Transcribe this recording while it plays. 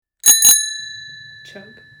chug,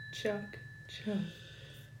 chug, chug.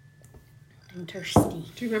 I'm thirsty.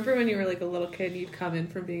 Do you remember when you were like a little kid, you'd come in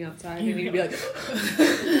from being outside and you'd be like...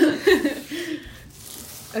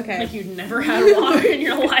 Okay. Like you'd never had water in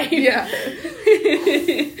your life. Yeah.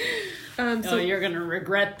 So you're going to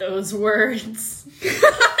regret those words.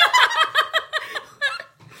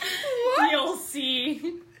 What? You'll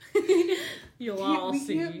see. You'll all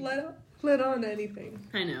see. We can't let on anything.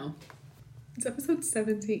 I know. It's episode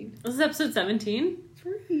 17. This is episode 17?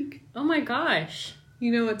 Freak. Oh my gosh.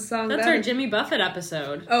 You know what song That's that our is? Jimmy Buffett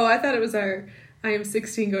episode. Oh, I thought it was our I Am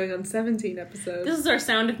 16 going on 17 episode. This is our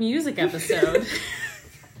Sound of Music episode.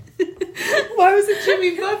 Why was it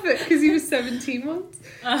Jimmy Buffett? Because he was 17 once?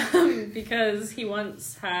 Because he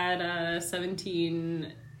once had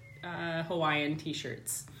 17 Hawaiian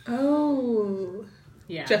t-shirts. Oh.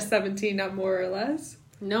 Yeah. Just 17, not more or less?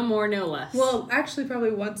 No more, no less. Well, actually,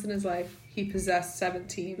 probably once in his life, he possessed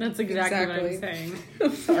 17. That's exactly what I'm saying.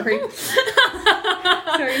 I'm sorry.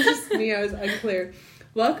 Sorry, it's just me. I was unclear.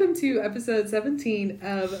 Welcome to episode 17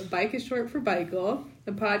 of Bike is Short for Bikel,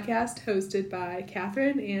 a podcast hosted by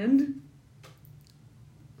Catherine and...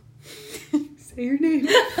 Say your name.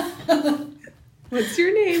 What's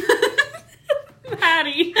your name?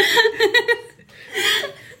 Patty.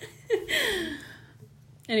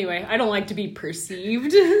 Anyway, I don't like to be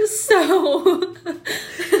perceived, so...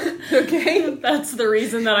 Okay. That's the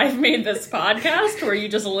reason that I've made this podcast, where you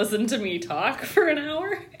just listen to me talk for an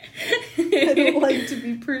hour. I don't like to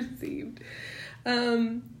be perceived.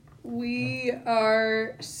 We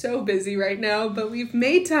are so busy right now, but we've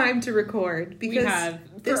made time to record because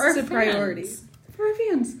this is a priority. For our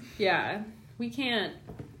fans. Yeah. We can't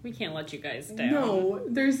let you guys down. No,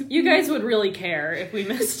 you guys would really care if we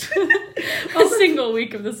missed a single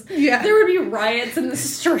week of this. Yeah. There would be riots in the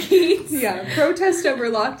streets. Yeah, protest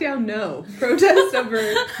over lockdown, no. Protest over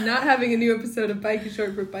not having a new episode of Bike is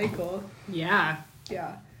Short for Bikel. Yeah.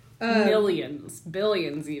 Yeah. Millions,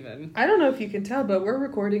 billions even. I don't know if you can tell, but we're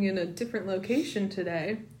recording in a different location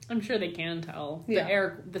today. I'm sure they can tell.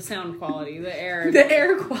 Yeah. The sound quality, the air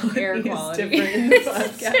quality is different in the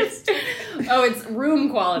podcast. Oh, it's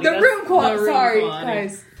room quality. The room quality. The room Sorry, quality.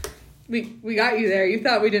 guys. We got you there. You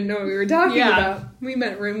thought we didn't know what we were talking about. We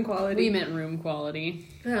meant room quality. We meant room quality.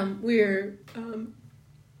 We're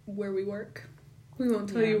where we work. We won't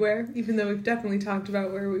tell you where, even though we've definitely talked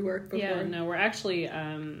about where we work before. Yeah, no, we're actually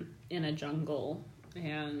in a jungle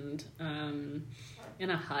and in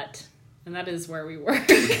a hut, and that is where we work.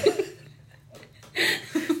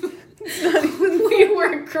 We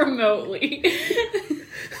work remotely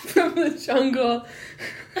from the jungle,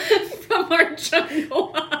 from our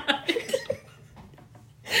jungle hut.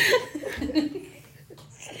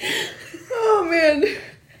 Oh man,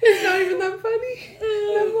 it's not even that funny.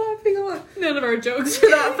 I'm laughing a lot. None of our jokes are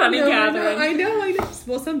that funny, Catherine. I know.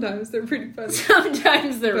 Well, sometimes they're pretty funny.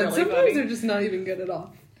 Sometimes they're really funny. Sometimes they're just not even good at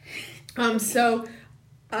all. So,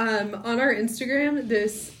 on our Instagram,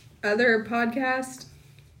 this other podcast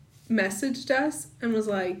messaged us and was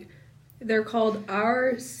like, they're called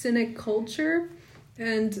Our Cynic Culture,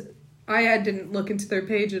 and I didn't look into their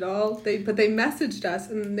page at all. But they messaged us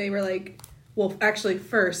and they were like, well, actually,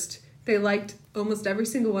 first they liked almost every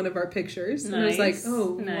single one of our pictures. Nice. And I was like,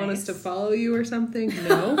 oh, you want us to follow you or something?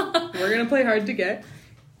 No, we're gonna play hard to get.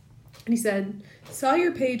 And he said, saw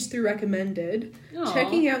your page through recommended,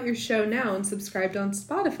 checking out your show now and subscribed on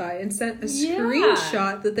Spotify, and sent a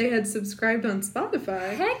screenshot that they had subscribed on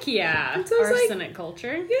Spotify. Heck yeah. And so Our Cynic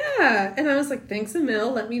Culture. Yeah. And I was like, thanks a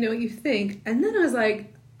mil, let me know what you think. And then I was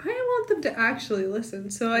like, I want them to actually listen.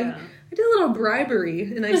 So I did a little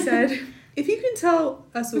bribery and I said, if you can tell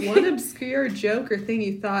us one obscure joke or thing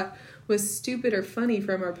you thought was stupid or funny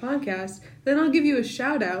from our podcast, then I'll give you a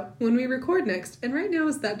shout out when we record next. And right now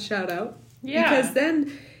is that shout out. Yeah. Because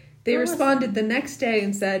then they responded the next day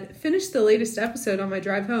and said, finished the latest episode on my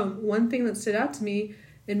drive home. One thing that stood out to me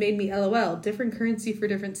and made me LOL, different currency for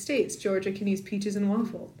different states. Georgia can use peaches and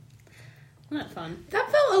waffle. Isn't that fun?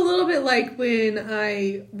 That felt a little bit like when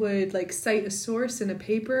I would like cite a source in a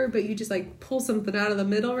paper, but you just like pull something out of the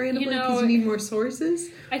middle randomly because you need more sources.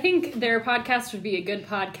 I think their podcast would be a good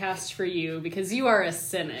podcast for you because you are a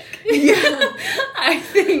cynic. Yeah. I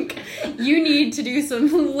think you need to do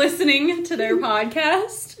some listening to their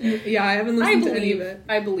podcast. Yeah, I haven't listened to any of it.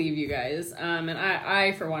 I believe you guys. And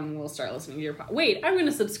I, for one, will start listening to your podcast. Wait, I'm going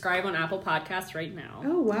to subscribe on Apple Podcasts right now.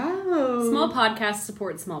 Oh, wow. Small podcasts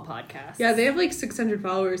support small podcasts. Yeah, they have like 600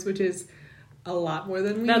 followers, which is a lot more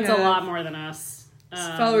than we have. That's a lot more than us.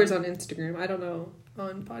 Followers on Instagram. I don't know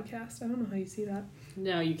on podcast. I don't know how you see that.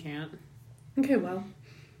 No, you can't. Okay, well.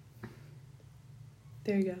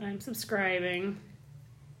 There you go. I'm subscribing.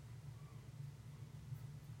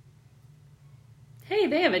 hey,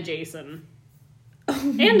 they have a Jason.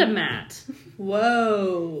 And a Matt.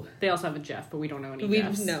 Whoa. They also have a Jeff, but we don't know any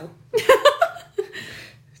Jeffs. No.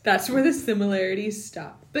 That's where the similarities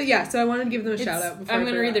stop. But yeah, so I wanted to give them a shout out. I'm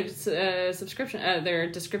going to read their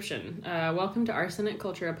description. Welcome to Arsenic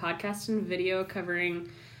Culture, a podcast and video covering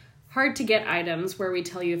hard to get items where we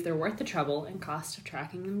tell you if they're worth the trouble and cost of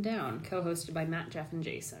tracking them down. Co-hosted by Matt, Jeff, and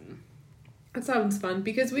Jason. That sounds fun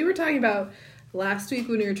because we were talking about last week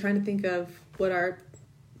when we were trying to think of what our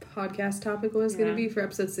podcast topic was going to be for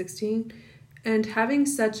episode 16. And having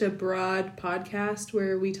such a broad podcast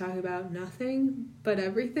where we talk about nothing but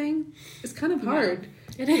everything is kind of hard.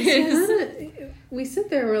 Yeah, it is. We sit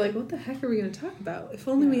there and we're like, what the heck are we going to talk about? If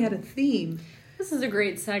only we had a theme. This is a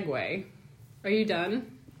great segue. Are you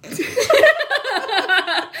done?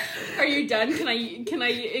 Are you done? Can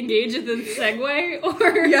I engage in the segue?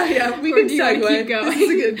 Or yeah, we can segue. Keep going? This is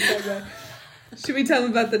a good segue. Should we tell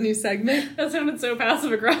them about the new segment? That sounded so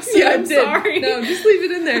passive aggressive. Yeah, I'm sorry. No, just leave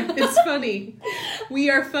it in there. It's funny. We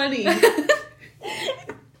are funny.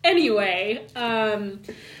 Anyway,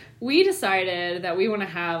 we decided that we want to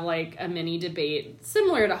have like a mini debate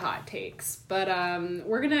similar to Hot Takes, but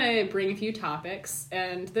we're gonna bring a few topics,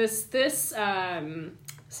 and this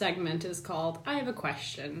segment is called I Have a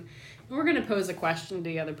Question. And we're gonna pose a question to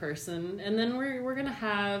the other person, and then we're gonna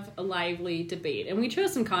have a lively debate. And we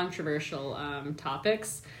chose some controversial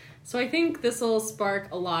topics, so I think this will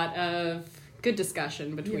spark a lot of good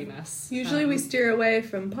discussion between us. Usually we steer away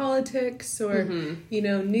from politics or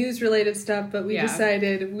news related stuff, but we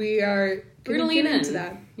decided we're gonna lean into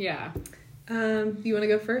that. Yeah. You want to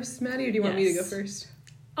go first, Maddie, or do you want me to go first?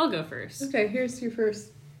 I'll go first. Okay, here's your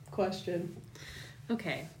first question.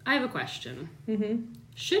 Okay, I have a question.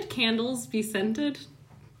 Should candles be scented?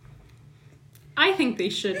 I think they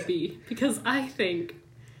should be, because I think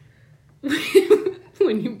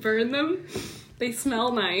when you burn them, they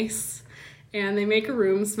smell nice, and they make a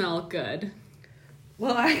room smell good.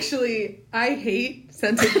 Well, actually, I hate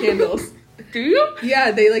scented candles. Do you?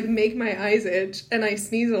 Yeah, they make my eyes itch, and I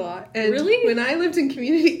sneeze a lot. And really? When I lived in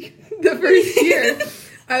community the first year,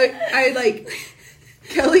 I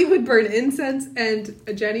Kelly would burn incense and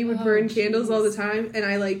Jenny would burn candles all the time,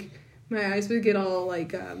 and my eyes would get all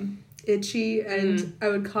itchy, and I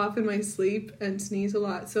would cough in my sleep and sneeze a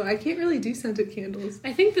lot. So I can't really do scented candles.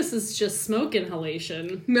 I think this is just smoke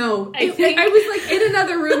inhalation. No, I was in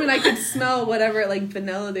another room and I could smell whatever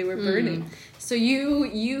vanilla they were burning. So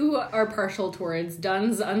you are partial towards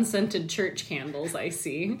Dunn's unscented church candles, I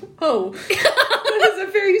see. Oh, that is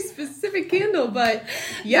a very specific candle, but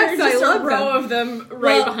yes, I love a row of them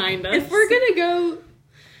right behind us. If we're gonna go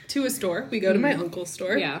to a store, we go to my uncle's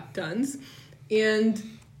store, Dunn's, and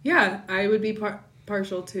I would be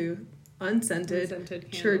partial to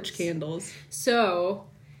unscented church candles. So,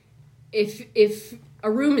 if a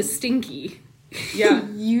room is stinky. Yeah.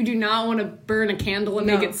 You do not want to burn a candle and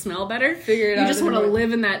make it smell better. Figure it out. You just want to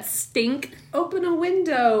live in that stink. Open a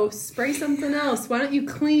window. Spray something else. Why don't you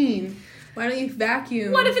clean? Why don't you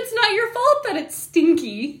vacuum? What if it's not your fault that it's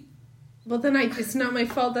stinky? Well, then it's not my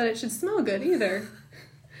fault that it should smell good either.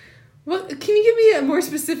 Well, can you give me a more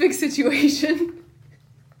specific situation?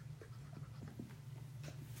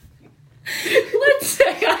 Let's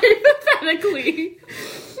say hypothetically...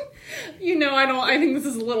 I think this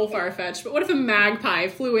is a little far-fetched, but what if a magpie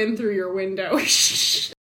flew in through your window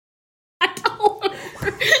all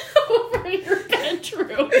over your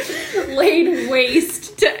bedroom, laid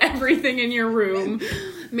waste to everything in your room,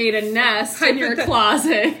 made a nest in your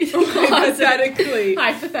closet? Hypothetically.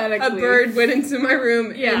 Hypothetically. A bird went into my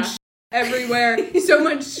room and everywhere. So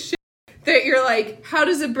much shit that you're like, how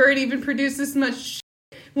does a bird even produce this much shit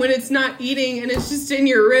when it's not eating and it's just in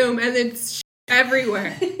your room and it's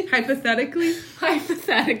everywhere? Hypothetically.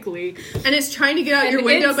 And it's trying to get out your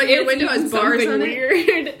window, but your window has bars on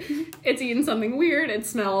it. It's eating something weird. It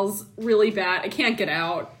smells really bad. It can't get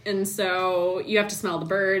out. And so you have to smell the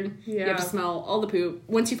bird. Yeah. You have to smell all the poop.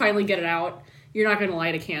 Once you finally get it out, you're not going to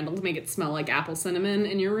light a candle to make it smell like apple cinnamon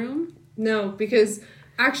in your room. No, because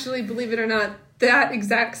actually, believe it or not, that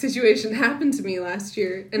exact situation happened to me last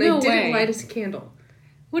year. And I didn't light a candle.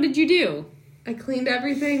 What did you do? I cleaned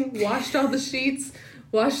everything, washed all the sheets,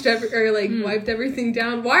 wiped everything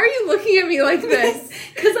down. Why are you looking at me like this?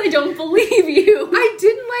 Because I don't believe you. I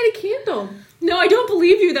didn't light a candle. No, I don't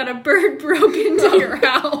believe you that a bird broke into your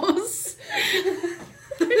house. I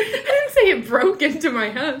didn't say it broke into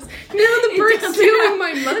my house. No, the bird's stealing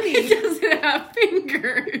my money. It doesn't have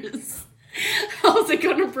fingers. How's it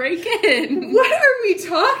gonna break in? What are we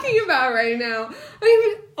talking about right now?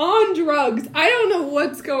 I'm on drugs. I don't know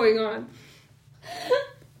what's going on.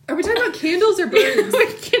 Are we talking about candles or birds?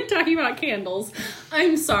 We're talking about candles.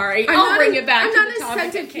 I'm sorry. I'll bring it back to the topic I'm not a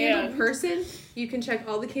scented at candle hand. person. You can check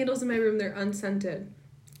all the candles in my room. They're unscented.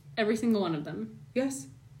 Every single one of them. Yes.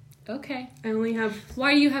 Okay. I only have...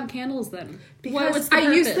 Why do you have candles then? Because what's the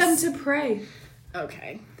I use them purpose? to pray.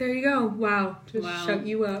 Okay. There you go. Wow. Just Wow. shut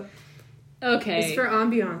you up. Okay. It's for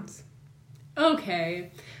ambiance.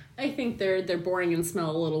 Okay. I think they're boring and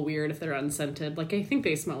smell a little weird if they're unscented. Like, I think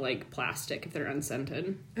they smell like plastic if they're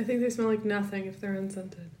unscented. I think they smell like nothing if they're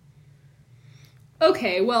unscented.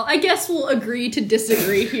 Okay, well, I guess we'll agree to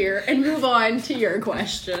disagree here and move on to your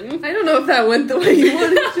question. I don't know if that went the way you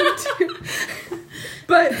wanted it to.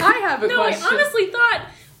 But I have a question. I honestly thought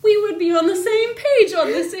we would be on the same page on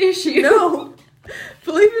this issue. No.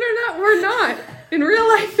 Believe it or not, we're not. In real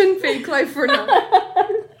life and fake life, we're not.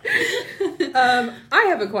 I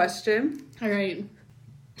have a question. All right.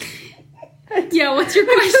 Yeah, what's your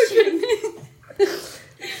question?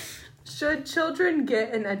 Should children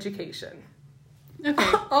get an education? Okay.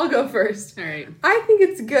 I'll go first. All right. I think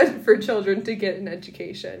it's good for children to get an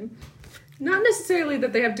education. Not necessarily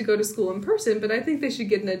that they have to go to school in person, but I think they should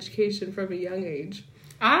get an education from a young age.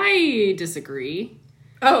 I disagree.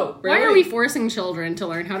 Oh, really? Why are we forcing children to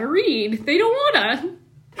learn how to read? They don't wanna.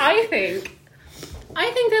 I think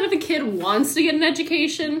that if a kid wants to get an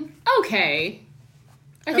education, okay.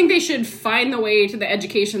 I think they should find the way to the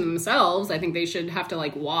education themselves. I think they should have to,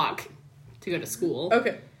 like, walk to go to school.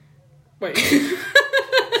 Okay. Wait.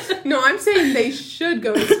 No, I'm saying they should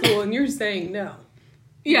go to school, and you're saying no.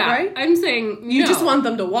 Yeah, right? I'm saying You no. just want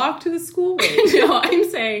them to walk to the school? Wait. No, I'm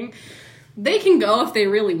saying they can go if they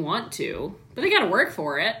really want to, but they gotta work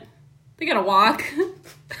for it. They gotta walk. And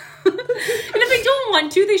if they don't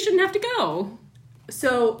want to, they shouldn't have to go.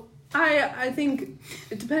 So, I think,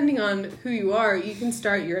 depending on who you are, you can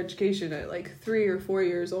start your education at like 3 or 4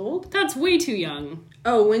 years old. That's way too young.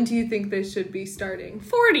 Oh, when do you think they should be starting?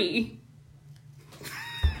 40.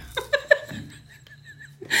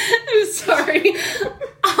 I'm sorry.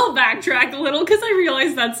 I'll backtrack a little because I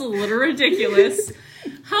realize that's a little ridiculous.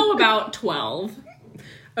 How about 12?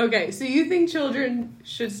 Okay, so you think children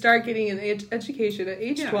should start getting an education at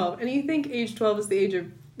age 12, and you think age 12 is the age of,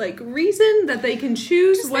 like, reason that they can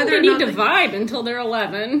choose Just whether they or need not to vibe until they're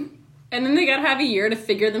 11. And then they gotta have a year to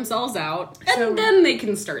figure themselves out. And So- then they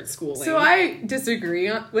can start schooling. So I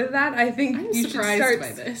disagree with that. I think I'm you surprised should start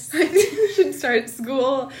by this. I think you should start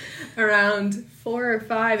school around 4 or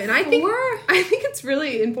 5, and I think 4? I think it's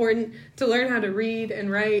really important to learn how to read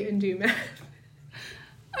and write and do math.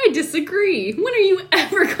 I disagree. When are you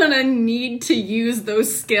ever gonna need to use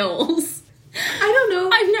those skills? I don't know.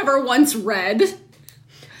 I've never once read,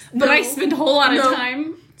 but I spend a whole lot of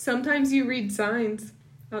time. Sometimes you read signs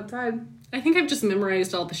outside. I think I've just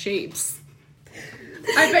memorized all the shapes.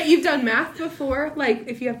 I bet you've done math before, like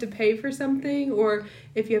if you have to pay for something or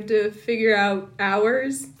if you have to figure out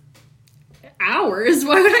hours. Hours?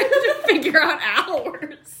 Why would I have to figure out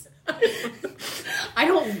hours? I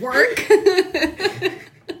don't work.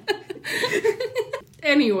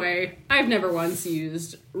 Anyway, I've never once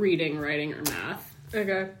used reading, writing, or math.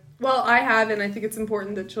 Okay. Well, I have, and I think it's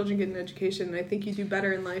important that children get an education, and I think you do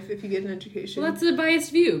better in life if you get an education. Well, that's a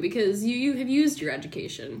biased view, because you have used your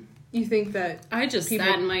education. You think that... I just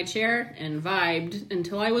sat in my chair and vibed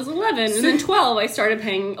until I was 11, and then 12 I started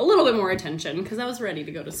paying a little bit more attention, because I was ready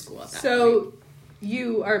to go to school at that point. So,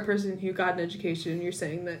 you are a person who got an education, and you're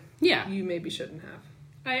saying that Yeah. you maybe shouldn't have.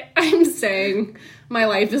 I'm saying my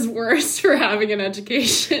life is worse for having an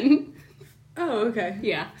education. Oh, okay.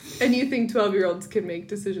 Yeah. And you think 12-year-olds can make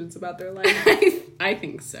decisions about their life? I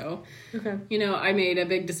think so. Okay. You know, I made a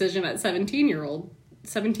big decision at 17 years old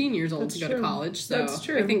That's to go true. to college. So That's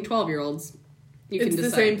true. I think 12-year-olds, you It's can the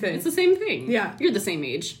decide. same thing. It's the same thing. Yeah. You're the same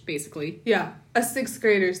age, basically. Yeah. A 6th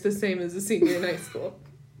grader's the same as a senior in high school.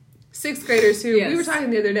 6th graders who, we were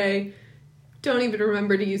talking the other day, don't even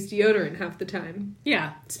remember to use deodorant half the time.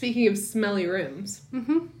 Yeah. Speaking of smelly rooms.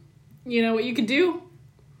 Mm-hmm. You know what you could do?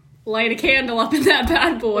 Light a candle up in that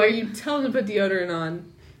bad boy. Or you tell them to put deodorant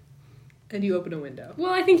on, and you open a window.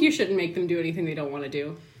 Well, I think you shouldn't make them do anything they don't want to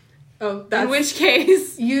do. Oh, that's... In which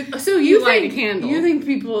case, you light think, a candle. You think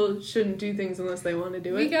people shouldn't do things unless they want to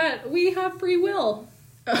do it? we have free will.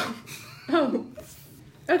 Oh.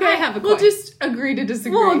 Okay, I have a we'll question. just agree to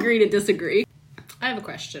disagree. We'll agree to disagree. I have a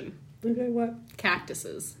question. Okay, what?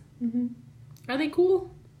 Cactuses. Mm-hmm. Are they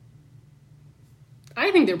cool?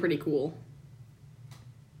 I think they're pretty cool.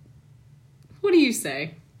 What do you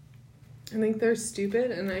say? I think they're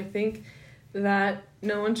stupid, and I think that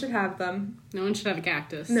no one should have them. No one should have a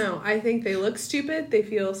cactus. No, I think they look stupid. They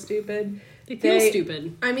feel stupid. They feel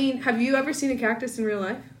stupid. I mean, have you ever seen a cactus in real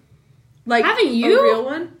life? Like, Haven't you? A real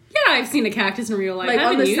one? Yeah, I've seen a cactus in real life. Like on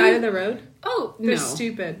Haven't the you? side of the road? Oh, They're no.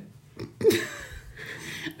 stupid.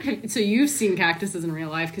 So you've seen cactuses in real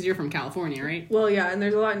life because you're from California, right? Well, yeah, and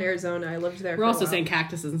there's a lot in Arizona. I lived there We're for also a while. saying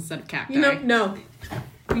cactuses instead of cacti. No.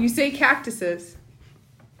 You say cactuses.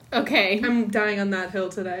 Okay. I'm dying on that hill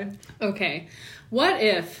today. Okay. What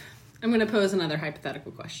if... I'm going to pose another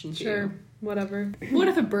hypothetical question to Sure. you. Whatever. What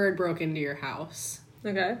if a bird broke into your house?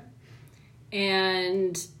 Okay.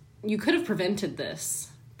 And you could have prevented this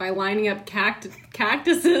by lining up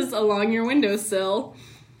cactuses along your windowsill,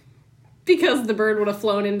 because the bird would have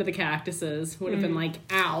flown into the cactuses, would have been like,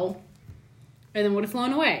 ow, and then would have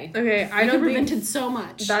flown away. Okay, I You don't prevented think so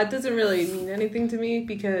much. that doesn't really mean anything to me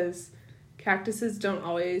because cactuses don't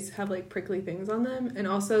always have like prickly things on them, and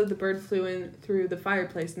also the bird flew in through the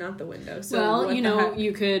fireplace, not the window. So Well, what you the know, heck?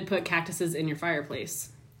 you could put cactuses in your fireplace,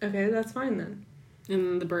 Okay, that's fine then.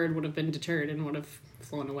 and the bird would have been deterred and would have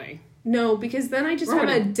flown away. No, because then I just Or have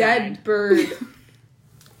a would've dead died. bird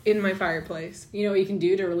in my fireplace. You know what you can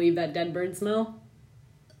do to relieve that dead bird smell?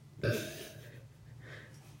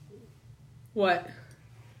 What?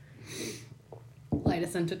 Light a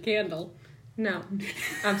scented candle. No,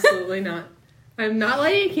 absolutely not. I'm not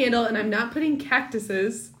lighting a candle, and I'm not putting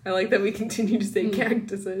cactuses. I like that we continue to say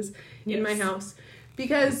cactuses in my Yes. house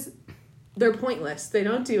because they're pointless. They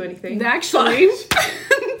don't do anything. Actually,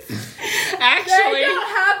 They don't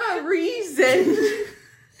have a reason.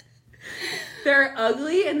 They're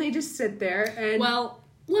ugly, and they just sit there. And well,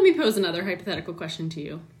 let me pose another hypothetical question to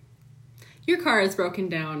you. Your car is broken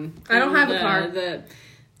down. I don't have a and, car.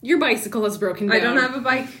 Your bicycle is broken down. I don't have a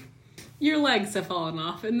bike. Your legs have fallen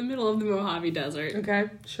off in the middle of the Mojave Desert. Okay,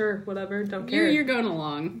 sure, whatever. Don't care. You're going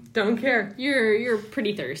along. Don't care. You're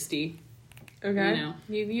pretty thirsty. Okay. You know,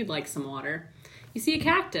 you'd like some water. You see a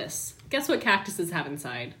cactus. Guess what cactuses have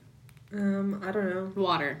inside? I don't know.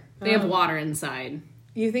 Water. They have Oh. water inside.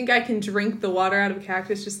 You think I can drink the water out of a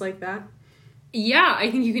cactus just like that? Yeah,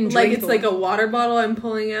 I think you can drink Like it's the like a water bottle I'm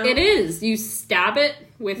pulling out? It is. You stab it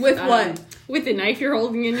with what? With the knife you're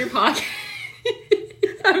holding in your pocket.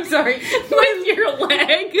 I'm sorry. With your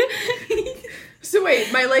leg. So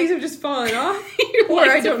wait, my legs have just fallen off? Your Or I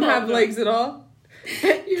legs don't have have fallen legs at all?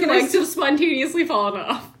 Your Can I legs still- have spontaneously fallen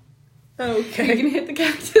off. You Okay. can hit the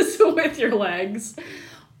cactus with your legs.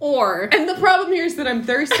 Or And the problem here is that I'm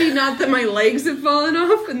thirsty, not that my legs have fallen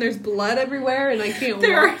off and there's blood everywhere and I can't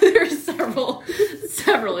there walk. are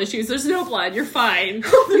several issues. There's no blood. You're fine.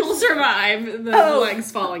 You'll survive the Oh,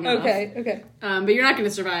 legs falling off. Okay. But you're not going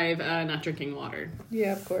to survive not drinking water.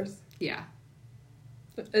 Yeah, of course. Yeah.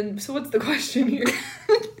 And so what's the question here?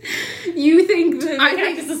 You think that the I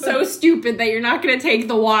think- cactus is so stupid that you're not going to take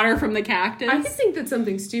the water from the cactus? I can think that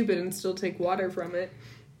something's stupid and still take water from it.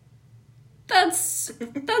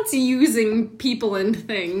 That's using people and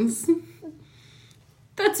things.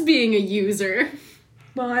 That's being a user.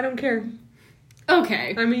 Well, I don't care.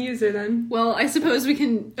 Okay. I'm a user then. Well, I suppose we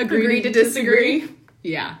can agree, Agree to to disagree. disagree.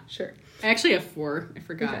 Yeah. Sure. I actually have 4. I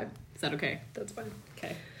forgot. Okay. Is that okay? That's fine.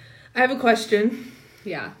 Okay. I have a question.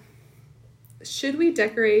 Yeah. Should we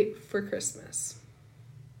decorate for Christmas?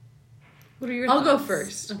 What are your I'll go thoughts?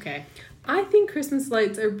 first. Okay. I think Christmas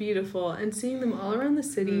lights are beautiful, and seeing them all around the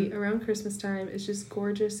city around Christmas time is just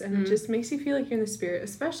gorgeous, and it just makes you feel like you're in the spirit,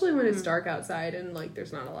 especially when it's dark outside and like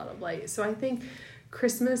there's not a lot of light. So I think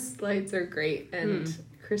Christmas lights are great, and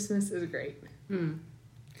Christmas is great.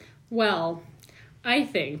 Well, I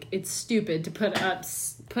think it's stupid to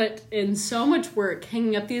put in so much work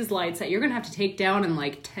hanging up these lights that you're going to have to take down in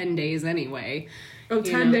like 10 days anyway. Oh, You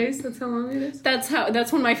 10 know. days? That's how long it is?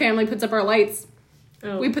 That's when my family puts up our lights.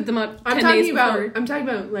 Oh. We put them up 10 I'm days talking about, before. I'm talking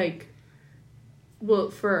about like, well,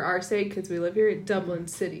 for our sake, because we live here, Dublin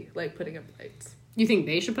City, like putting up lights. You think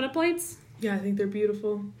they should put up lights? Yeah, I think they're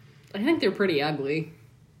beautiful. I think they're pretty ugly.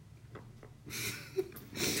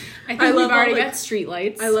 I think I we've love all already the- got street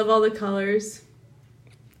lights. I love all the colors.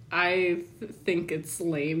 I think it's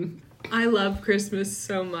lame. I love Christmas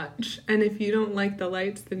so much. And if you don't like the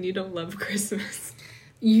lights, then you don't love Christmas.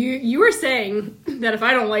 You were saying that if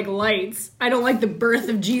I don't like lights, I don't like the birth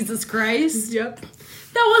of Jesus Christ. Yep.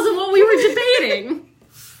 That wasn't what we were debating.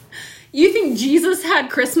 You think Jesus had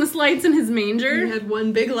Christmas lights in his manger? You had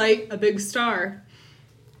one big light, a big star.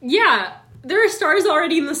 Yeah. There are stars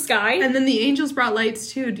already in the sky. And then the angels brought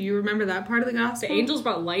lights too. Do you remember that part of the gospel? The angels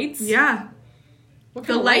brought lights? Yeah. What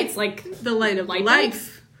The kind of lights. Like, The light of Light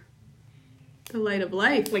life. The light of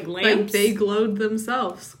life. Like lamps? they glowed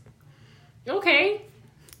themselves. okay.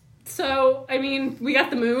 So, I mean, we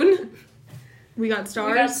got the moon. We got We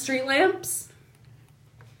stars. got street lamps.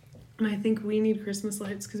 And I think we need Christmas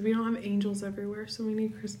lights because we don't have angels everywhere, so we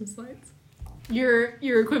need Christmas lights. You're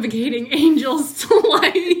equivocating angels to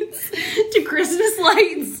lights.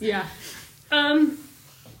 lights. Yeah.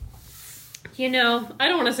 You know, I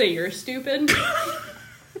don't want to say you're stupid.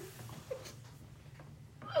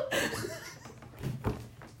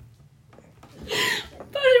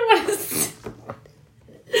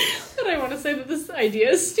 But I want to say that this idea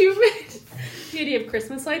is stupid. The idea of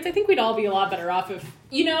Christmas lights. I think we'd all be a lot better off if,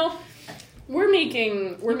 you know, we're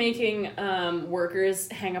making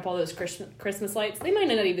workers hang up all those Christmas lights. They might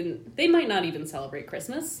not even celebrate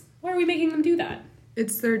Christmas. Why are we making them do that?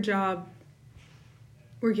 It's their job.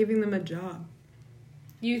 We're giving them a job.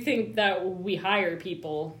 You think that we hire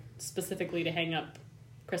people specifically to hang up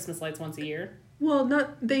Christmas lights once a year?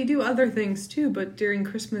 Well, they do other things too, but during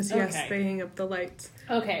Christmas, yes, Okay. they hang up the lights.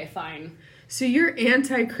 Okay, fine. So you're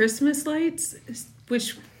anti-Christmas lights,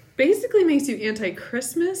 which basically makes you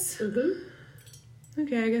anti-Christmas? Mm-hmm.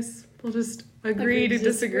 Okay, I guess we'll just agree to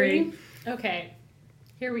disagree. Okay,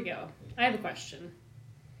 here we go. I have a question.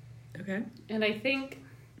 Okay. And I think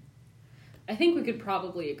we could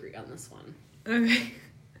probably agree on this one. Okay.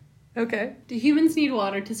 Okay. Do humans need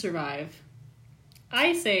water to survive?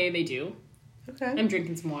 I say they do. Okay. I'm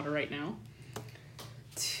drinking some water right now.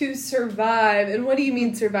 To survive. And what do you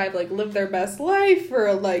mean survive? Like live their best life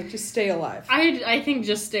or like just stay alive? I think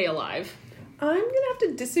just stay alive. I'm going to have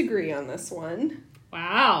to disagree on this one.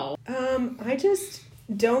 Wow. I just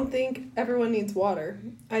don't think everyone needs water.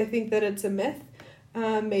 I think that it's a myth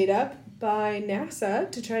made up by NASA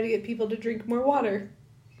to try to get people to drink more water.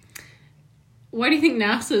 Why do you think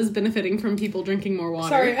NASA is benefiting from people drinking more water?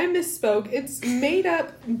 Sorry, I misspoke. It's made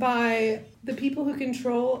up by the people who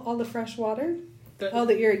control all the fresh water, all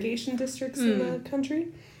the irrigation districts in the country.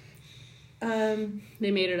 They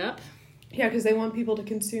made it up? Yeah, because they want people to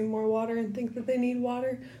consume more water and think that they need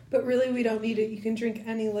water. But really, we don't need it. You can drink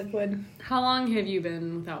any liquid. How long have you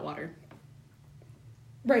been without water?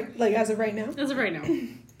 Right, like as of right now? As of right now.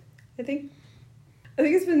 I think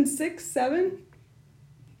it's been 6, 7.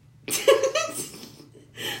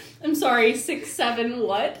 I'm sorry, 6, 7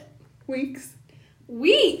 what? Weeks.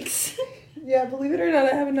 Weeks? Yeah, believe it or not,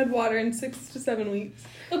 I haven't had water in 6 to 7 weeks.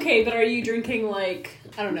 Okay, but are you drinking like,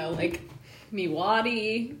 I don't know, like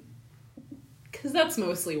Miwadi? Because that's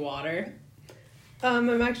mostly water.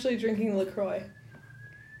 I'm actually drinking LaCroix.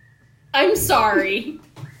 I'm sorry.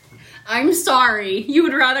 I'm sorry. You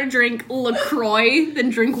would rather drink LaCroix than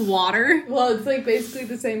drink water? Well, it's like basically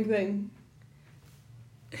the same thing.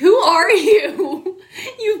 Who are you?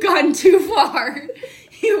 You've gone too far.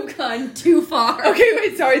 You've gone too far. Okay,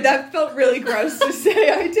 wait, sorry, that felt really gross to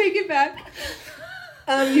say. I take it back.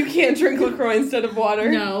 You can't drink LaCroix instead of water.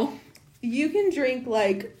 No. You can drink,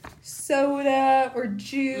 like, soda or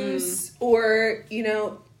juice or,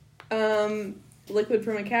 liquid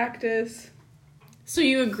from a cactus. So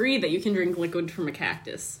you agree that you can drink liquid from a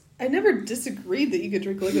cactus? I never disagreed that you could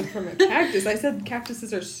drink liquid from a cactus. I said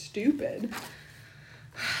cactuses are stupid.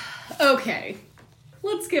 Okay.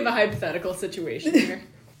 Let's give a hypothetical situation here.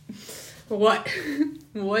 What?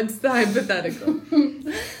 What's the hypothetical?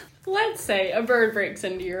 Let's say a bird breaks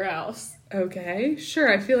into your house. Okay,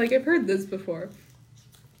 sure. I feel like I've heard this before.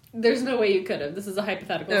 There's no way you could have. This is a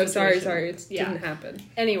hypothetical Oh, situation. sorry. It didn't happen.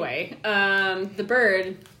 Anyway, the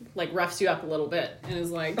bird, like, roughs you up a little bit and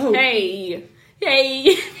is like, Oh. hey.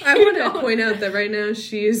 I want to point out that right now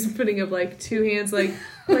she is putting up, like, 2 hands, like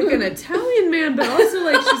an Italian man, but also,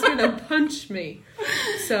 like, she's gonna punch me.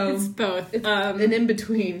 So, It's both. It's an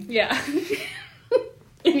in-between. Yeah.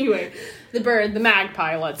 Anyway, the bird, the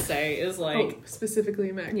magpie, let's say, is like... Oh, specifically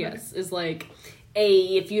a magpie. Yes, is like,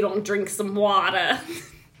 hey, if you don't drink some water,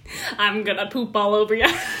 I'm gonna poop all over you.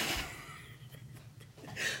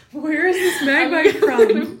 Where is this magpie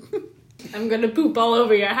from? I'm gonna poop all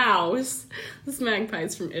over your house. This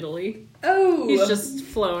magpie's from Italy. Oh. He's just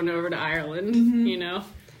flown over to Ireland, you know?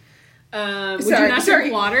 Would Sorry, you not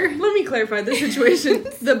drink water? Let me clarify the situation.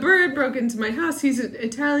 The bird broke into my house. He's an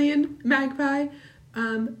Italian magpie,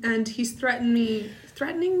 and he's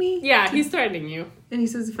threatening me? Yeah, he's threatening you. And he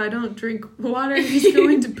says if I don't drink water, he's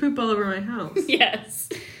going to poop all over my house. Yes.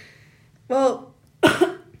 Well,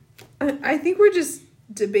 I think we're just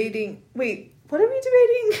debating... Wait, what are we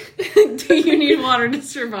debating? Do you need water to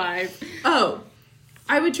survive? Oh,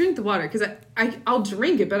 I would drink the water, because I'll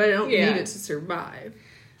drink it, but I don't Yeah. need it to survive.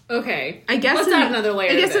 Okay. I guess Let's add another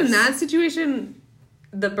layer I guess to this. in that situation,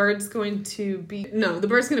 the bird's going to the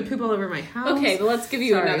bird's going to poop all over my house. Okay, but let's give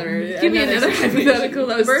you Sorry. another hypothetical. hypothetical.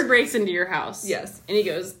 That The was- bird breaks into your house. Yes. And he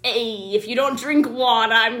goes, hey, if you don't drink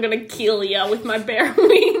water, I'm gonna kill you with my bare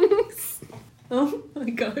wings. Oh my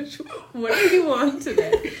gosh, what do you want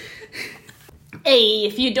today? Hey,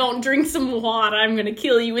 if you don't drink some water, I'm gonna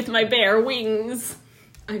kill you with my bare wings.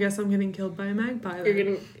 I guess I'm getting killed by a magpie. You're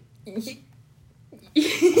gonna...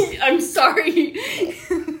 I'm sorry.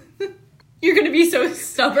 You're gonna be so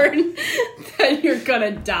stubborn that you're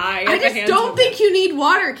gonna die. I just don't think you need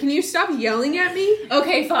water. Can you stop yelling at me?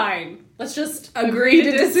 Okay, fine. Let's just agree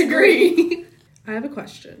to disagree. I have a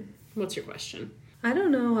question. What's your question? I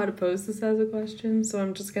don't know how to pose this as a question, so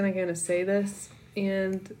I'm just gonna kind of say this,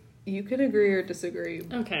 and you can agree or disagree.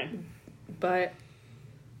 Okay. But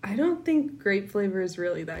I don't think grape flavor is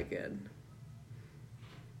really that good.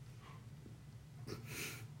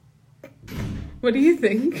 What do you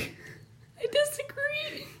think? I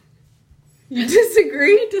disagree. You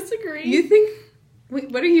disagree? I disagree. You think...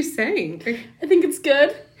 Wait, what are you saying? I think it's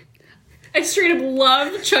good. I straight up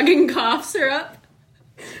love chugging cough syrup.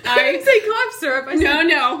 I didn't say cough syrup. I said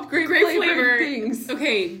No. Grape flavor flavored things.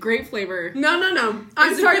 Okay, grape flavor. No.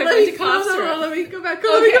 I'm sorry. Let me go back.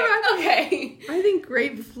 Okay. I think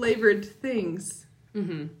grape flavored things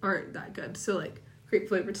aren't that good. So like grape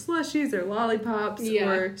flavored slushies or lollipops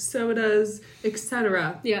or sodas,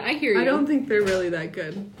 etc. Yeah, I hear you. I don't think they're really that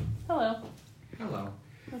good. Hello.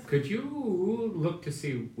 Could you look to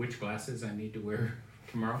see which glasses I need to wear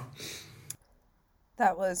tomorrow?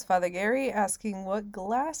 That was Father Gary asking what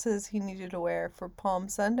glasses he needed to wear for Palm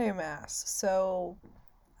Sunday Mass. So,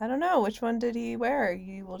 I don't know. Which one did he wear?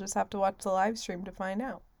 You will just have to watch the live stream to find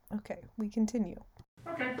out. Okay, we continue.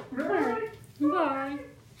 Okay. Bye.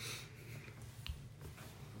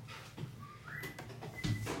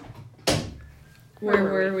 Where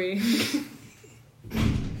were we?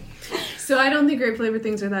 So I don't think grape flavored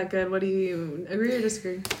things are that good. What do you agree or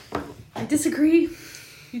disagree? I disagree.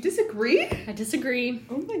 You disagree? I disagree.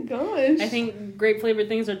 Oh my gosh. I think grape flavored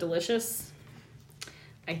things are delicious.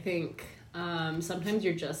 I think sometimes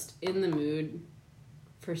you're just in the mood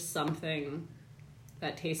for something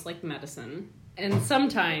that tastes like medicine. And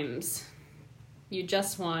sometimes you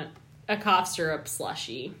just want a cough syrup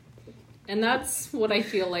slushie. And that's what I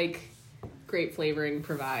feel like grape flavoring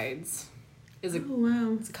provides. It's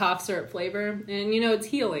a cough syrup flavor. And it's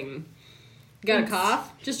healing. You got a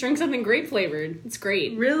cough? Just drink something grape flavored. It's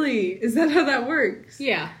great. Really? Is that how that works?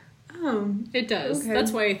 Yeah. Oh. It does. Okay.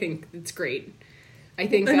 That's why I think it's great. I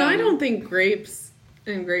think And I don't think grapes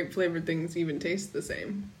and grape flavored things even taste the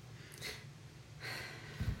same.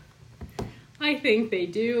 I think they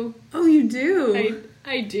do. Oh, you do?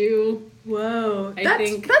 I do. Whoa. That's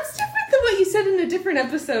different than what you said in a different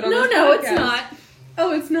episode on this No, podcast. it's not.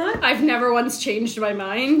 Oh, it's not? I've never once changed my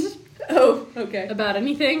mind. Oh, okay. About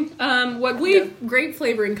anything. What grape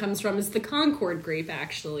flavoring comes from is the Concord grape,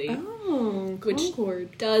 actually. Oh, Concord.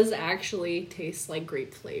 Which does actually taste like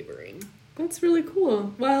grape flavoring. That's really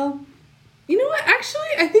cool. Well, you know what? Actually,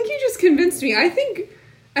 I think you just convinced me. I think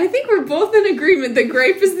we're both in agreement that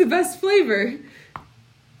grape is the best flavor.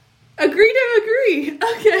 Agree to agree.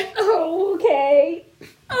 Okay. Oh, okay.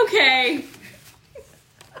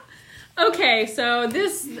 Okay, so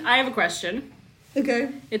I have a question. Okay.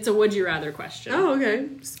 It's a would you rather question. Oh, okay.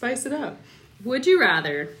 Spice it up. Would you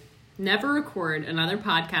rather never record another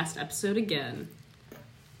podcast episode again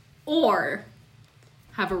or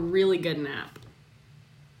have a really good nap?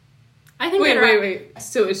 I think Wait.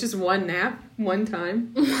 So it's just one nap, one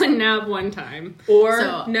time? One nap, one time.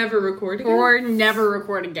 Or never record again? Or never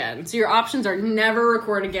record again. So your options are never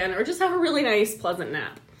record again or just have a really nice, pleasant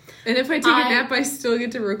nap. And if I take a nap, I still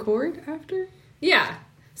get to record after? Yeah.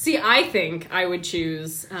 See, I think I would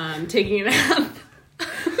choose taking a nap.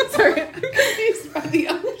 Sorry, I'm confused by the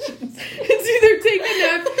options. It's either take a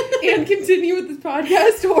nap and continue with the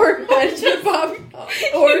podcast or end the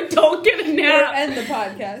podcast. Or you don't get a nap. Or end the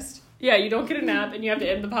podcast. Yeah, you don't get a nap and you have to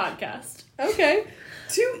end the podcast. Okay.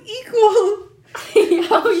 Two equal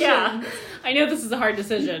Oh, yeah. I know this is a hard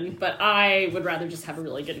decision, but I would rather just have a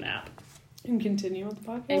really good nap. And continue with the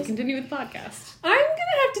podcast? And continue with the podcast. I'm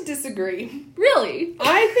gonna have to disagree. Really?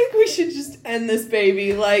 I think we should just end this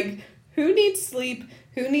baby. Like, who needs sleep?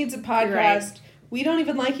 Who needs a podcast? Right. We don't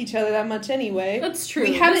even like each other that much anyway. That's true.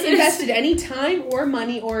 We haven't invested any time or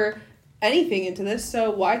money or anything into this, so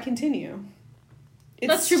why continue?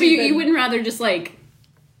 That's true, but you wouldn't rather just, I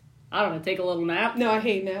don't know, take a little nap? No, I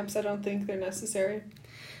hate naps. I don't think they're necessary.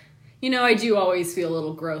 I do always feel a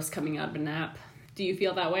little gross coming out of a nap. Do you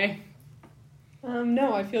feel that way?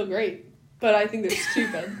 No, I feel great, but I think they're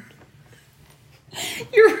stupid.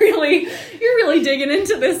 You're really digging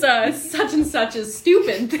into this such and such a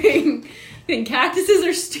stupid thing. You think cactuses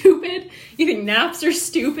are stupid? You think naps are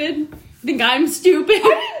stupid? You think I'm stupid?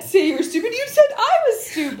 I didn't say you were stupid. You said I was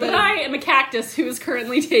stupid. But I am a cactus who is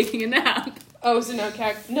currently taking a nap. Oh, so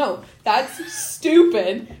no, that's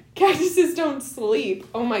stupid. Cactuses don't sleep.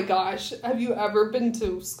 Oh my gosh. Have you ever been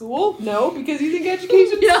to school? No, because you think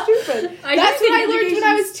education's stupid. That's what I learned when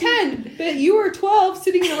I was 10, that you were 12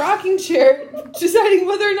 sitting in a rocking chair deciding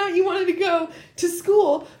whether or not you wanted to go to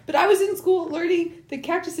school, but I was in school learning that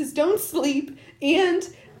cactuses don't sleep, and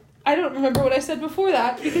I don't remember what I said before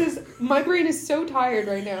that because my brain is so tired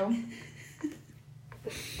right now.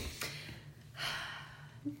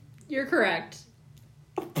 You're correct.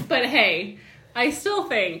 But hey, I still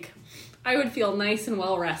think I would feel nice and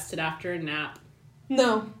well rested after a nap.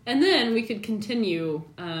 No. And then we could continue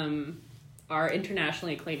our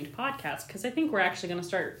internationally acclaimed podcast, because I think we're actually going to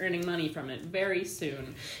start earning money from it very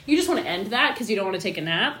soon. You just want to end that because you don't want to take a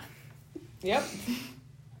nap? Yep.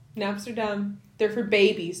 Naps are dumb. They're for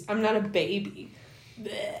babies. I'm not a baby.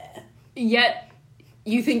 Blech. Yet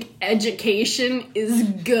you think education is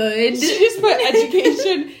good? She just put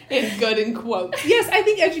education and good in quotes. Yes, I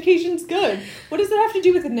think education's good. What does that have to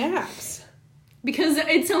do with the naps? Because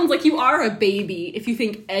it sounds like you are a baby if you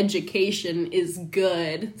think education is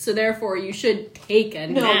good. So therefore you should take a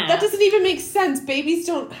nap. No, that doesn't even make sense. Babies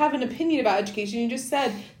don't have an opinion about education. You just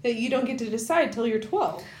said that you don't get to decide till you're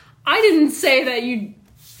 12. I didn't say that you...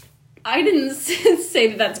 I didn't say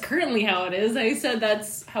that that's currently how it is. I said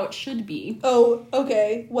that's how it should be. Oh,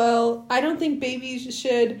 okay. Well, I don't think babies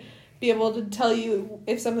should be able to tell you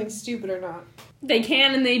if something's stupid or not. They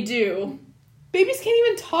can and they do. Babies can't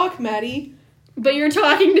even talk, Maddie. But you're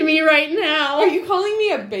talking to me right now. Are you calling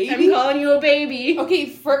me a baby? I'm calling you a baby. Okay,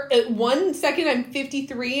 for 1 second I'm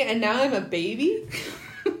 53 and now I'm a baby?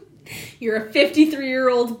 You're a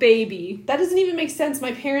 53-year-old baby. That doesn't even make sense.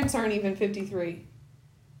 My parents aren't even 53.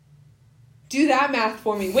 Do that math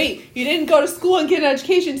for me. Wait, you didn't go to school and get an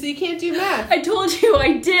education, so you can't do math. I told you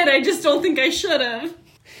I did. I just don't think I should have.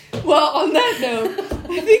 Well, on that note,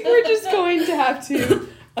 I think we're just going to have to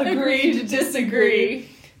agree to disagree.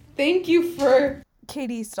 Thank you for...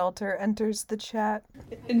 Katie Stalter enters the chat.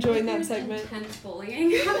 Enjoying that segment. Intense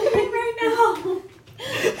bullying happening right now.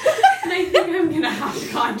 And I think I'm going to have to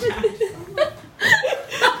contact someone.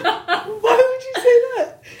 Why would you say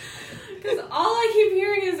that? Because all I keep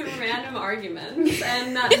hearing is random arguments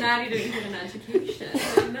and that Maddie didn't get an education.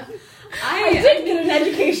 And I did get an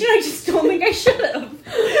education, I just don't think I should have.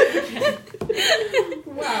 Okay.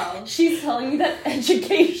 Well. She's telling me that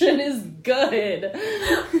education is good.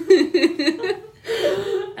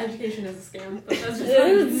 Education is a scam, but that's just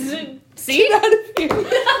fine. See? Get out of here.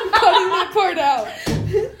 I'm cutting that part out.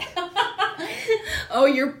 Oh,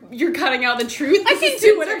 you're cutting out the truth? I can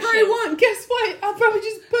do whatever I want. Guess what? I'll probably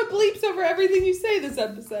just put bleeps over everything you say this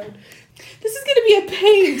episode. This is going to be a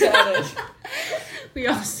pain to edit.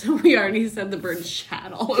 We already said the word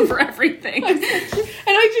chat all over everything. And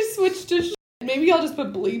I just switched to shit. Maybe I'll just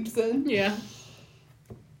put bleeps in. Yeah.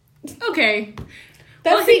 Okay.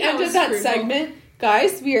 That's the end of that segment.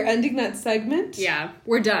 Guys, we are ending that segment. Yeah,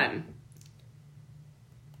 we're done.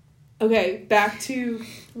 Okay, back to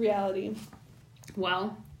reality.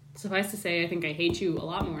 Well, suffice to say, I think I hate you a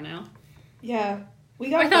lot more now. Yeah.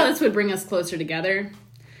 I thought this would bring us closer together,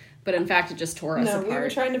 but in fact it just tore us apart. No, we were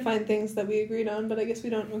trying to find things that we agreed on, but I guess we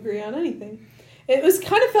don't agree on anything. It was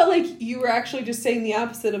kind of felt like you were actually just saying the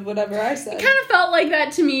opposite of whatever I said. It kind of felt like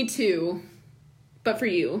that to me too. But for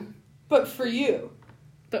you. But for you.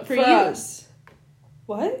 But for you. Us.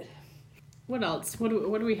 What? What else? What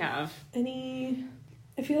do we have?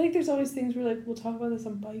 I feel like there's always things where we'll talk about this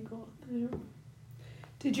on Bible.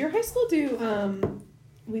 Did your high school do,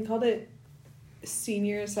 we called it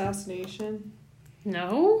senior assassination?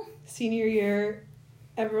 No. Senior year,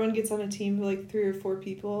 everyone gets on a team of 3 or 4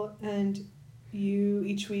 people, and you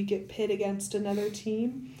each week get pit against another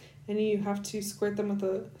team, and you have to squirt them with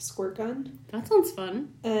a squirt gun. That sounds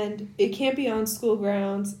fun. And it can't be on school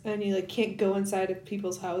grounds, and you can't go inside of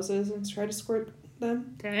people's houses and try to squirt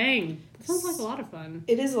them. Dang. That sounds like a lot of fun.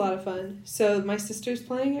 It is a lot of fun. So my sister's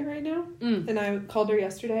playing it right now, and I called her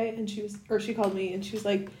yesterday, and she called me, and she was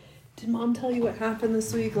like, "Did Mom tell you what happened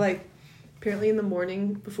this week?" Apparently in the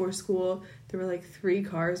morning before school, there were 3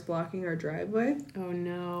 cars blocking our driveway. Oh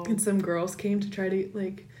no. And some girls came to try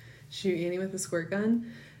to shoot Annie with a squirt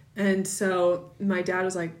gun. And so my dad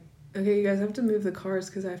was like, "Okay, you guys have to move the cars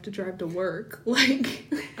because I have to drive to work."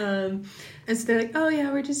 And so they're like, "Oh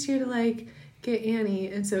yeah, we're just here to get Annie."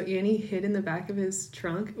 And so Annie hid in the back of his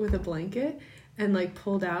trunk with a blanket and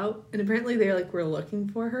pulled out. And apparently they were looking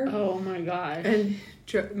for her. Oh my gosh. And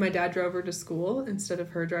my dad drove her to school instead of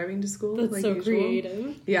her driving to school. That's so usual.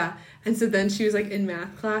 creative. Yeah. And so then she was in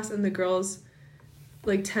math class, and the girls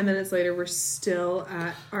 10 minutes later were still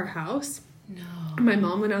at our house. No. My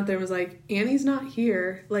mom went out there and was like, "Annie's not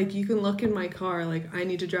here. You can look in my car. I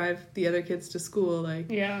need to drive the other kids to school.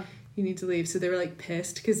 Yeah. you need to leave. So they were like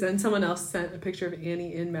pissed because then someone else sent a picture of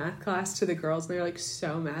Annie in math class to the girls and they're like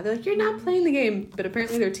so mad. They're like, you're not playing the game. But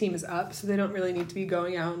apparently their team is up, so they don't really need to be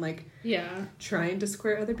going out and like trying to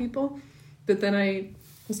square other people. But then I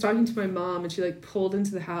was talking to my mom and she like pulled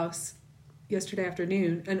into the house yesterday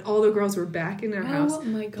afternoon and all the girls were back in their house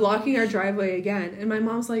blocking our driveway again. And my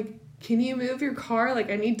mom's like, can you move your car? Like,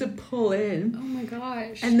 I need to pull in. Oh my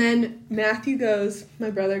gosh. And then Matthew goes, my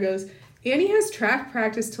brother goes, Annie has track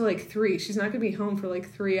practice till like 3. She's not going to be home for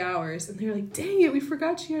like 3 hours. And they're like, dang it, we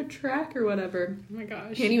forgot she had track or whatever. Oh my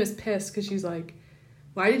gosh. Annie was pissed because she's like,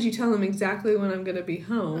 why did you tell them exactly when I'm going to be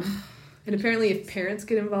home? And apparently if parents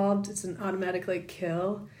get involved, it's an automatic like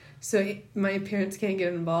kill. So my parents can't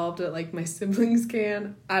get involved, but like my siblings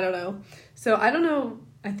can. I don't know. So I don't know.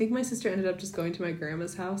 I think my sister ended up just going to my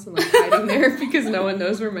grandma's house and like hiding there because no one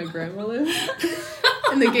knows where my grandma lives.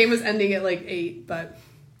 And the game was ending at like 8, but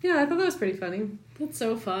yeah, I thought that was pretty funny. That's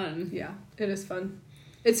so fun. Yeah, it is fun.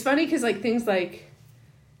 It's funny because like things like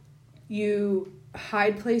you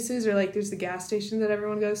hide places or like there's the gas station that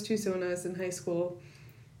everyone goes to. So when I was in high school,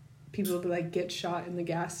 people would like get shot in the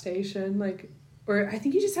gas station, like, or I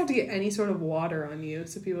think you just have to get any sort of water on you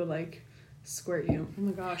so people like squirt you. Oh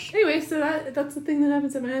my gosh. Anyway, so that's the thing that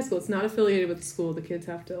happens at my high school. It's not affiliated with the school. The kids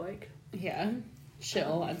have to like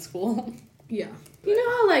chill at school. Yeah. You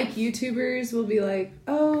know how like YouTubers will be like,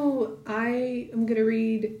 oh, I am gonna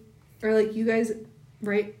read, or like you guys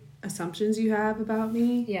write assumptions you have about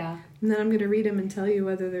me. Yeah. And then I'm gonna read them and tell you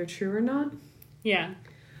whether they're true or not. Yeah.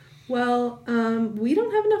 Well, we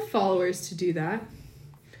don't have enough followers to do that.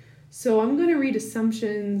 So I'm gonna read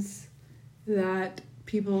assumptions that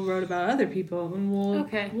people wrote about other people, and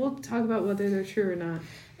we'll talk about whether they're true or not.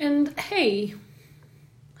 And hey,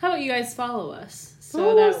 how about you guys follow us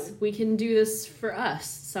so that we can do this for us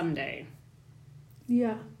someday?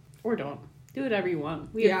 Yeah. Or don't. Do whatever you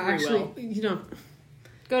want. We have free will. You don't.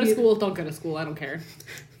 Go to school, don't go to school. I don't care.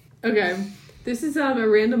 Okay. This is a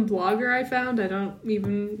random blogger I found. Not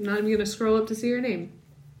even gonna scroll up to see her name.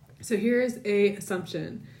 So here's a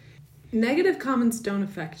assumption. Negative comments don't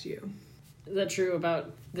affect you. Is that true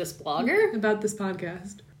about this blogger? About this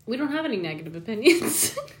podcast. We don't have any negative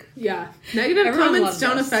opinions. Yeah. Negative Everyone comments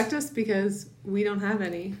don't us. affect us because we don't have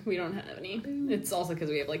any. We don't have any. It's also because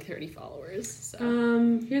we have like 30 followers. So.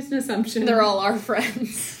 Here's an assumption. They're all our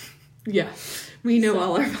friends. Yeah. We know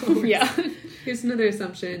all our followers. Yeah. Here's another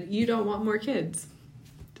assumption. You don't want more kids.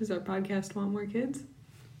 Does our podcast want more kids?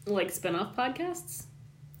 Like spin-off podcasts?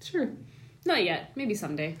 Sure. Not yet. Maybe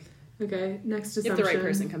someday. Okay. Next assumption. If the right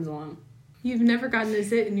person comes along. You've never gotten a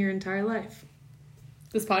zit in your entire life.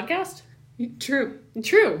 This podcast? True.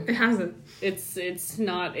 True. It hasn't. It's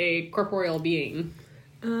not a corporeal being.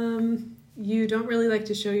 You don't really like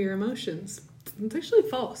to show your emotions. It's actually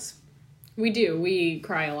false. We do. We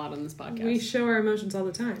cry a lot on this podcast. We show our emotions all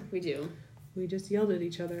the time. We do. We just yelled at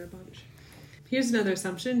each other a bunch. Here's another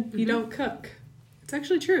assumption. You don't cook. It's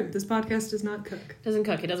actually true. This podcast does not cook. Doesn't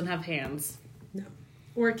cook. It doesn't have hands. No.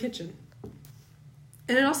 Or a kitchen.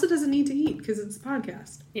 And it also doesn't need to eat because it's a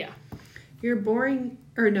podcast. Yeah. You're boring,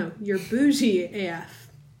 you're bougie AF.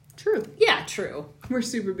 True. Yeah, true. We're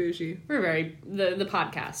super bougie. We're very, the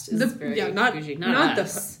podcast is very not bougie. Not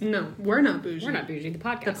us. No, we're not bougie. We're not bougie. The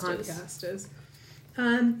podcast is.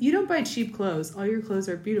 You don't buy cheap clothes. All your clothes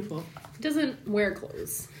are beautiful. It doesn't wear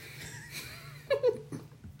clothes.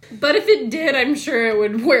 But if it did, I'm sure it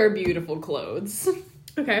would wear beautiful clothes.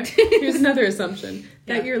 Okay, here's another assumption.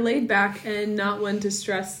 That you're laid back and not one to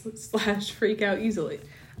stress / freak out easily.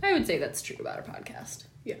 I would say that's true about our podcast.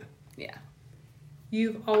 Yeah. Yeah.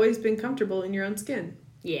 You've always been comfortable in your own skin.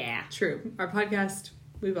 Yeah. True. Our podcast,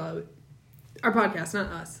 our podcast, not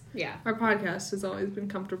us. Yeah. Our podcast has always been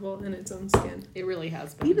comfortable in its own skin. It really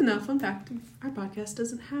has been. Even though, fun fact, our podcast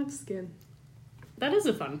doesn't have skin. That is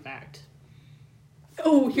a fun fact.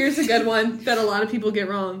 Oh, here's a good one that a lot of people get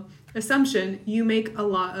wrong. Assumption, you make a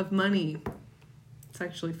lot of money. It's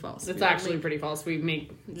actually false. It's actually pretty false. We make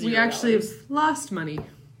 $0. We actually have lost money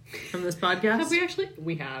from this podcast. Have we actually?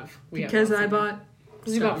 We have. Because I bought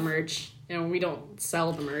we bought merch. And we don't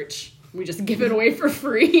sell the merch. We just give it away for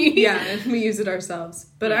free. Yeah, and we use it ourselves.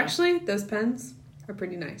 But actually, those pens are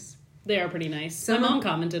pretty nice. They are pretty nice. My mom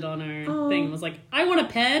commented on our thing and was like, I want a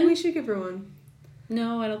pen. We should give her one.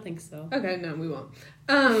 No, I don't think so. Okay, no, we won't.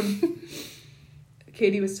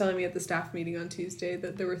 Katie was telling me at the staff meeting on Tuesday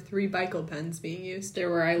that there were 3 Bikel pens being used. There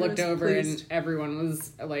were. I looked over and everyone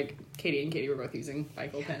was like, Katie and Katie were both using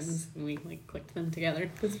Bikel pens, and we like clicked them together.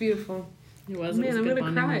 That's beautiful. It was. Man, it was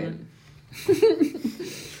I'm gonna cry.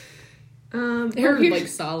 They're like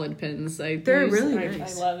solid pens. They're really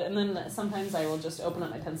nice. I love it. And then sometimes I will just open up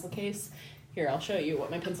my pencil case Here, I'll show you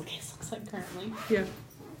what my pencil case looks like currently. Yeah.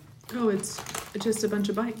 Oh, it's just a bunch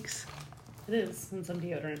of bikes. It is, and some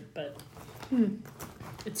deodorant, but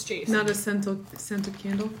it's Jason. Not a scented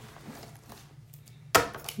candle.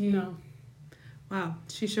 No. Wow,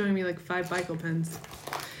 she's showing me like 5 Bico pens.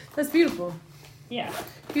 That's beautiful. Yeah.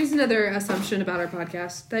 Here's another assumption about our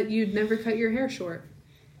podcast, that you'd never cut your hair short.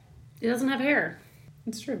 It doesn't have hair.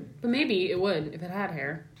 It's true. But maybe it would if it had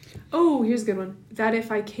hair. Oh, here's a good one. That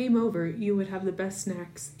if I came over, you would have the best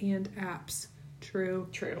snacks and apps. True.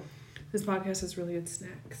 True. This podcast has really good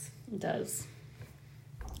snacks. It does.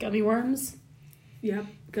 Gummy worms? Yep.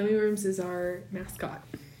 Gummy Worms is our mascot.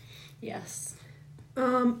 Yes.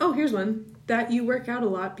 Oh, here's one. That you work out a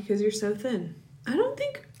lot because you're so thin. I don't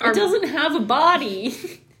think... It doesn't have a body.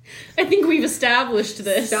 I think we've established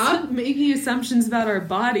this. Stop making assumptions about our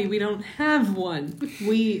body. We don't have one.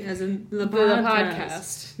 We, as in the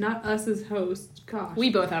podcast. Not us as hosts. Gosh. We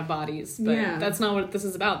both have bodies, but Yeah. that's not what this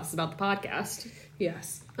is about. This is about the podcast.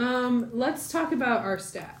 Yes. Let's talk about our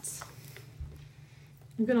stats.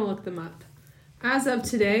 I'm gonna look them up. As of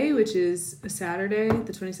today, which is a Saturday,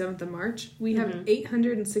 the 27th of March, we have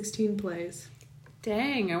 816 plays.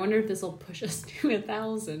 Dang, I wonder if this will push us to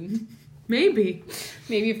 1,000. Maybe.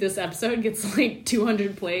 Maybe if this episode gets like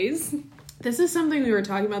 200 plays. This is something we were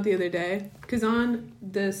talking about the other day, because on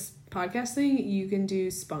this podcast thing, you can do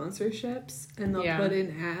sponsorships, and they'll put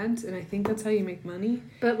in ads, and I think that's how you make money.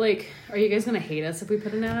 But like, are you guys gonna hate us if we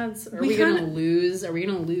put in ads? Are we gonna lose? Are we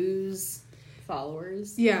gonna lose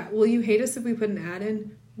followers? Yeah, will you hate us if we put an ad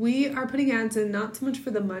in? We are putting ads in not so much for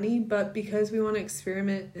the money, but because we want to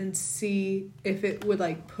experiment and see if it would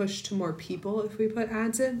like push to more people if we put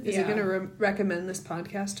ads in. Is it going to recommend this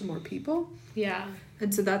podcast to more people? Yeah.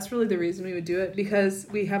 And so that's really the reason we would do it, because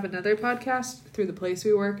we have another podcast through the place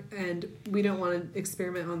we work, and we don't want to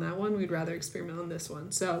experiment on that one. We'd rather experiment on this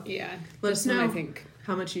one. So Yeah. let us know I think.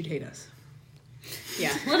 how much you'd hate us.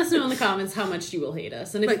 Yeah. Let us know in the comments how much you will hate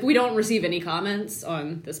us. And if we don't receive any comments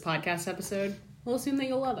on this podcast episode, we'll assume that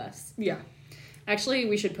you'll love us. Yeah. Actually,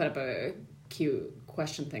 we should put up a cute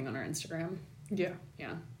question thing on our Instagram. Yeah.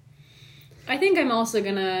 Yeah. I think I'm also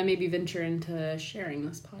gonna maybe venture into sharing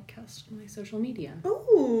this podcast on my social media.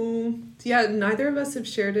 Oh. Yeah, neither of us have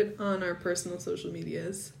shared it on our personal social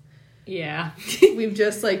medias. Yeah. We've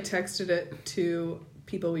just like texted it to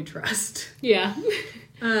people we trust. Yeah.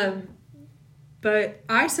 But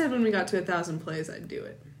I said when we got to 1,000 plays, I'd do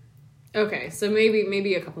it. Okay, so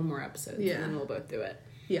maybe a couple more episodes, Yeah. and then we'll both do it.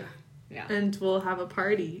 Yeah. Yeah. And we'll have a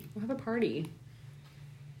party. We'll have a party.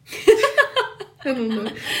 I don't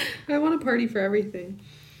know. I want a party for everything.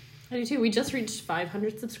 I do too. We just reached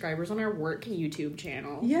 500 subscribers on our work YouTube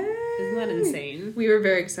channel. Yay! Isn't that insane? We were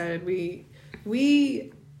very excited. We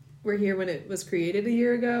were here when it was created a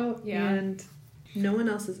year ago, and no one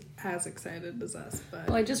else is as excited as us. But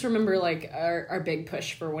Well, I just remember like our big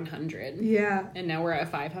push for 100. yeah, And now we're at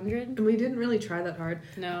 500. and we didn't really try that hard.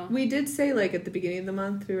 No. We did say like at the beginning of the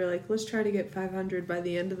month, we were like, let's try to get 500 by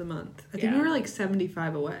the end of the month. I think we were like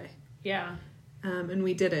 75 away. Yeah. And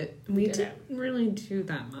we did it. We did it. didn't really do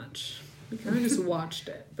that much. We kind of just watched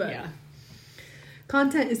it. But Yeah.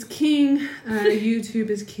 content is king. YouTube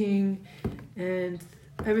is king. And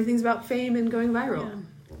everything's about fame and going viral. Yeah.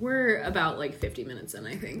 We're about like 50 minutes in,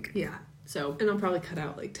 I think. Yeah. So, And I'll probably cut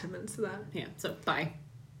out like 10 minutes of that. yeah. So, bye.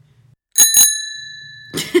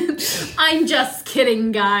 I'm just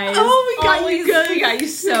kidding, guys. Oh, we got Always, you good. We got you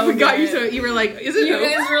so We got you good. so... You were like, is it You over?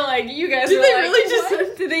 guys were like, you guys Did were they like, really just-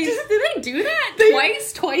 what? Did they do that They-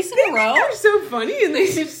 twice in They a think row? they're so funny, and they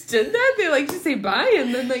just did that. They like to say bye,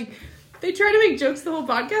 and then like they try to make jokes the whole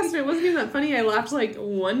podcast, and it wasn't even that funny. I laughed like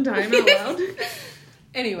one time out loud.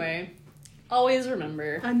 Anyway, always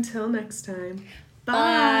remember. Until next time.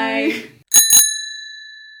 Bye.